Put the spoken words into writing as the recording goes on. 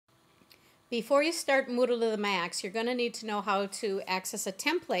Before you start Moodle to the max, you're going to need to know how to access a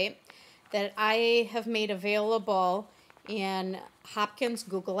template that I have made available in Hopkins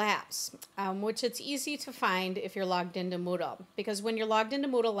Google Apps, which it's easy to find if you're logged into Moodle. Because when you're logged into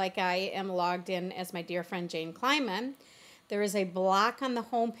Moodle, like I am logged in as my dear friend Jane Kleiman, there is a block on the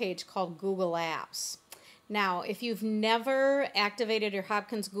home page called Google Apps. Now, if you've never activated your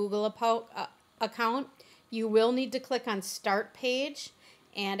Hopkins Google account, you will need to click on Start Page.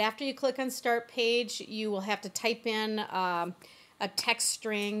 And after you click on Start Page, you will have to type in a text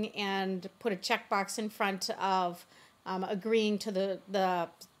string and put a checkbox in front of agreeing to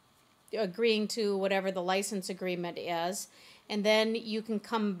agreeing to whatever the license agreement is. And then you can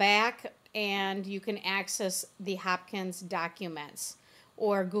come back and you can access the Hopkins documents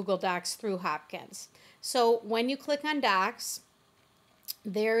or Google Docs through Hopkins. So when you click on Docs,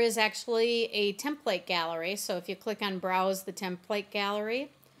 there is actually a template gallery. So if you click on Browse the Template Gallery,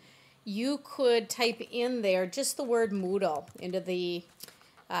 you could type in there just the word Moodle into the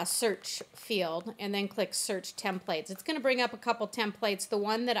search field and then click Search Templates. It's going to bring up a couple templates. The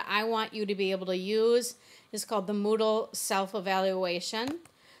one that I want you to be able to use is called the Moodle Self-Evaluation.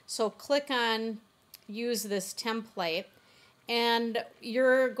 So click on Use this template. And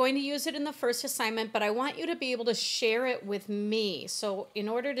you're going to use it in the first assignment, but I want you to be able to share it with me. So in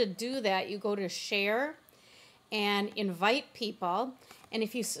order to do that, you go to Share and Invite People. And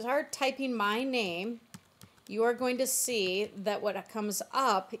if you start typing my name, you are going to see that what comes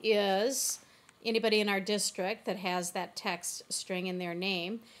up is anybody in our district that has that text string in their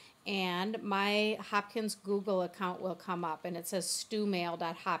name. And my Hopkins Google account will come up, and it says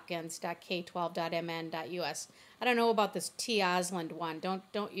stumail.hopkins.k12.mn.us. I don't know about this T. Osland one. Don't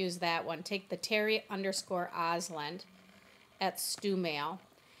use that one. Take the Terry_Osland at stumail,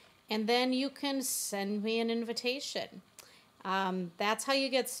 and then you can send me an invitation. That's how you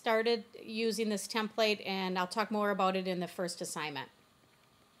get started using this template, and I'll talk more about it in the first assignment.